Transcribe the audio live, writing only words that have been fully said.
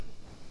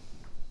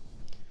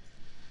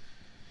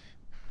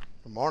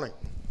Good morning.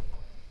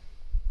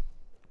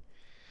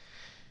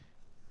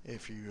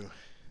 If you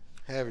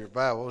have your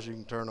Bibles, you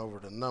can turn over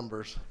to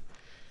Numbers,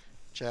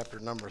 chapter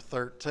number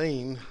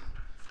 13.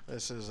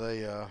 This is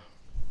a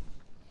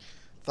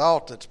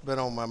thought that's been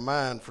on my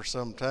mind for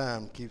some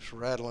time, keeps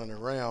rattling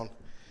around.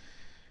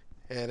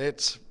 And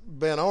it's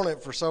been on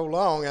it for so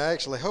long, I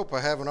actually hope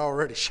I haven't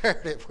already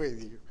shared it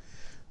with you.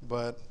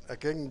 But I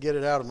couldn't get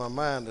it out of my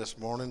mind this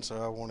morning, so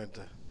I wanted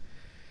to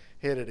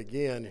hit it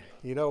again.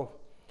 You know,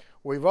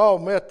 we've all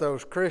met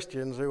those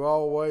Christians who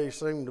always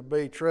seem to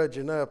be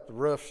trudging up the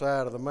rough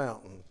side of the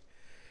mountain.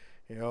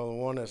 You know, the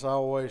one that's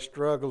always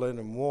struggling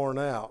and worn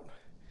out.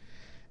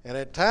 And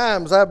at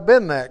times I've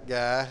been that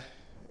guy,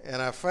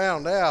 and I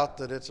found out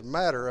that it's a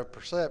matter of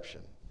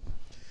perception.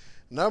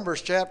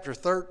 Numbers chapter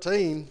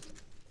 13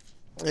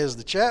 is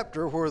the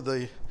chapter where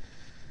the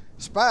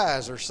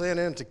spies are sent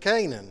into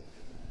Canaan.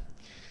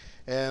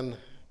 And,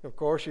 of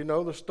course, you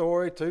know the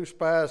story. 2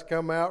 spies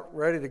come out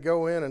ready to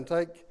go in and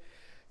take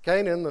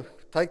Canaan,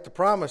 take the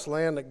promised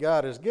land that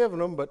God has given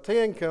them, but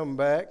 10 come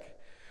back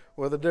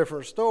with a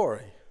different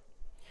story.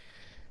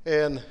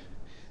 And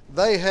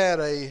they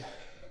had a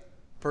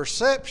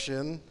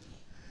perception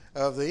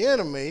of the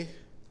enemy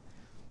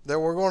that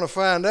we're going to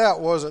find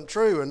out wasn't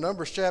true. In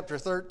Numbers chapter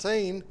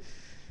 13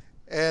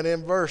 and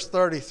in verse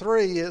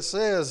 33 it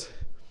says,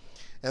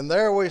 "And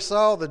there we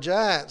saw the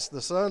giants,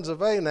 the sons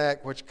of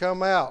Anak, which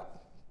come of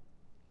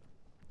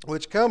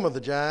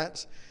the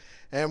giants,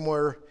 and we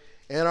were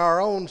in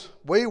our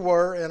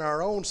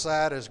own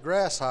sight as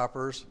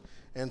grasshoppers,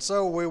 and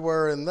so we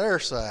were in their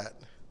sight."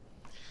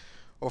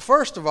 Well,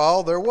 first of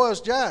all, there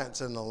was giants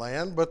in the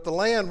land, but the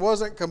land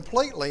wasn't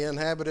completely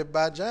inhabited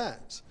by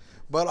giants.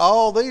 But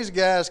all these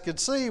guys could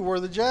see were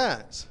the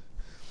giants.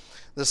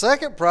 The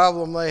second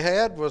problem they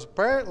had was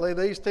apparently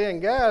these 10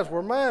 guys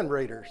were mind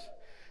readers.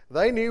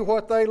 They knew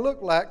what they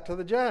looked like to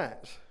the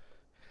giants.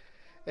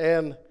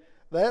 And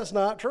that's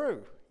not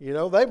true. You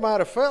know, they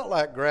might have felt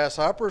like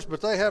grasshoppers,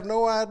 but they have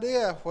no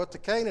idea what the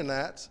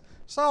Canaanites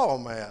saw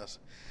them as.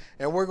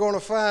 And we're going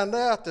to find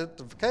out that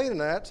the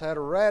Canaanites had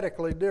a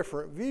radically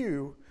different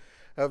view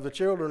of the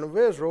children of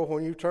Israel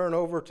when you turn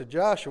over to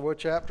Joshua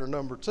chapter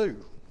number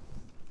 2.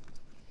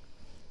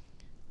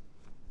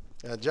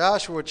 Now,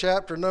 Joshua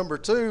chapter number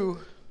 2,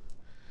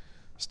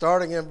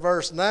 starting in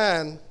verse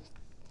 9,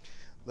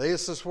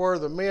 this is where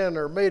the men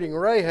are meeting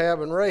Rahab,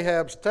 and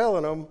Rahab's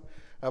telling them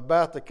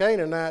about the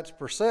Canaanites'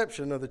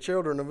 perception of the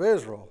children of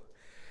Israel.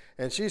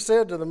 And she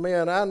said to the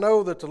men, "I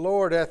know that the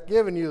Lord hath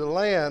given you the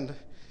land,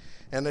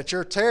 and that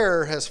your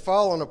terror has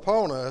fallen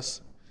upon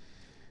us,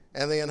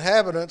 and the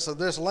inhabitants of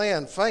this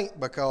land faint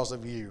because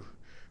of you.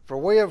 For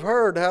we have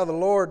heard how the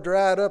Lord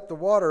dried up the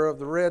water of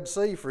the Red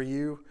Sea for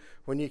you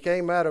when you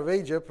came out of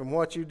Egypt, and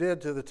what you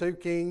did to the 2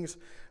 kings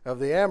of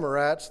the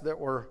Amorites that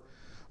were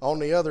on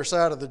the other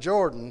side of the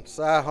Jordan,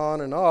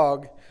 Sihon and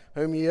Og,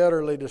 whom ye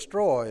utterly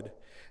destroyed.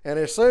 And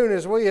as soon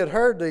as we had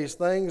heard these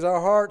things,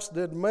 our hearts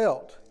did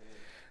melt.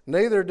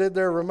 Neither did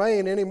there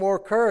remain any more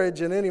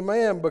courage in any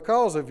man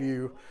because of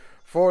you.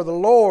 For the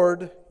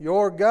Lord,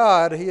 your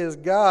God, He is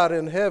God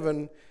in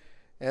heaven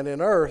and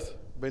in earth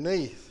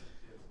beneath."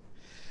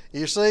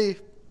 You see,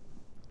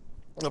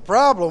 the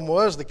problem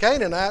was the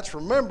Canaanites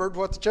remembered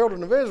what the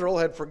children of Israel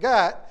had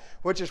forgot,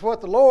 which is what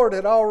the Lord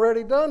had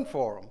already done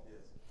for them.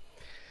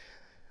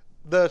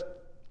 The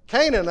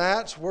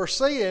Canaanites were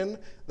seeing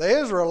the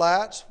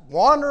Israelites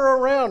wander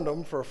around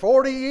them for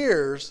 40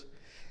 years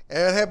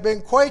and have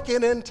been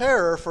quaking in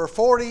terror for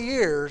 40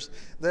 years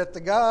that the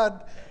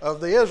God of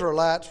the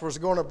Israelites was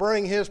going to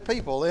bring His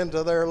people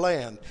into their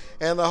land.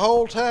 And the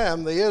whole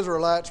time the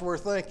Israelites were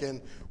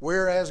thinking,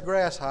 we're as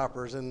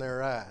grasshoppers in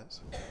their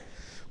eyes.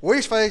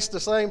 We face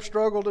the same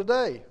struggle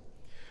today.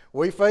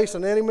 We face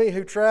an enemy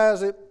who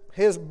tries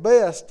his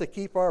best to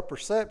keep our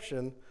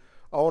perception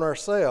on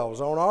ourselves,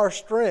 on our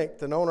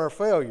strength, and on our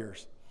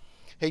failures.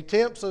 He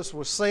tempts us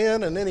with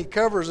sin, and then he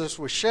covers us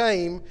with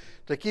shame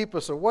to keep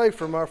us away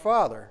from our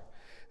Father.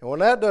 And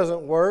when that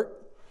doesn't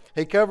work,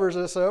 he covers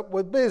us up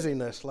with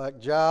busyness, like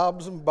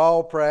jobs and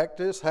ball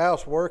practice,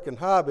 housework, and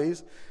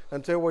hobbies,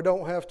 until we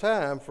don't have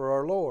time for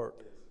our Lord.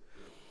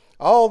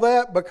 All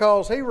that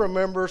because he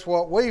remembers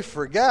what we've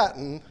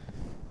forgotten.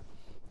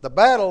 The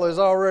battle has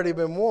already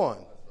been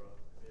won.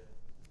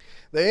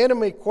 The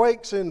enemy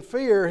quakes in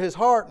fear, his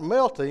heart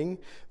melting,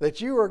 that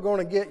you are going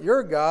to get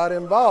your God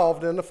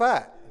involved in the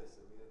fight.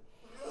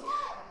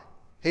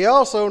 He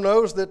also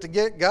knows that to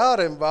get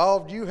God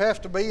involved, you have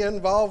to be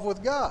involved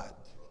with God.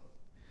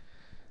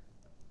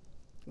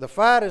 The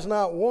fight is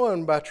not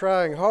won by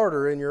trying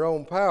harder in your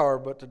own power,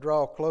 but to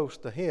draw close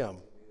to Him.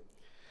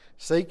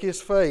 Seek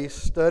His face,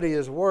 study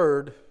His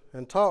word,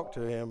 and talk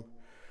to Him.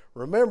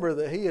 Remember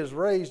that He has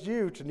raised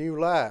you to new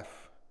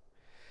life.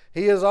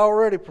 He has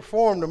already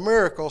performed a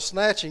miracle,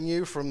 snatching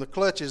you from the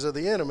clutches of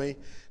the enemy,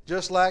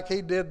 just like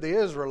He did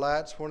the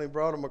Israelites when He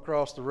brought them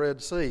across the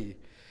Red Sea.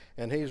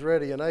 And He's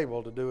ready and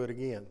able to do it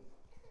again.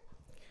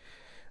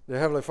 Dear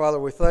Heavenly Father,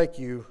 we thank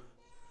You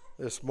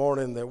this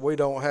morning that we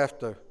don't have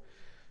to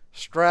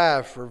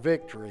strive for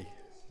victory,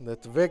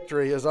 that the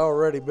victory has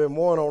already been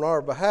won on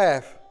our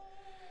behalf,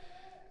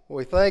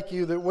 We thank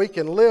you that we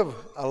can live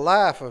a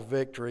life of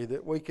victory,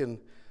 that we can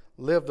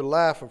live the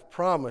life of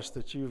promise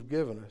that you've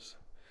given us.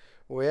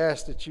 We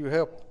ask that you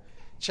help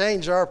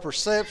change our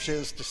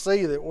perceptions to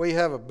see that we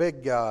have a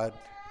big God,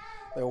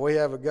 that we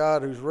have a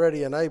God who's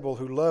ready and able,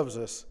 who loves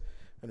us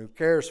and who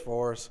cares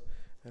for us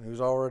and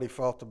who's already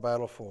fought the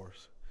battle for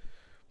us.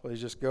 Please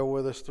just go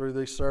with us through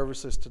these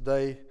services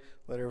today.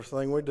 Let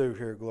everything we do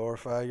here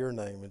glorify your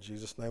name. In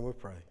Jesus' name we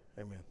pray.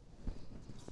 Amen.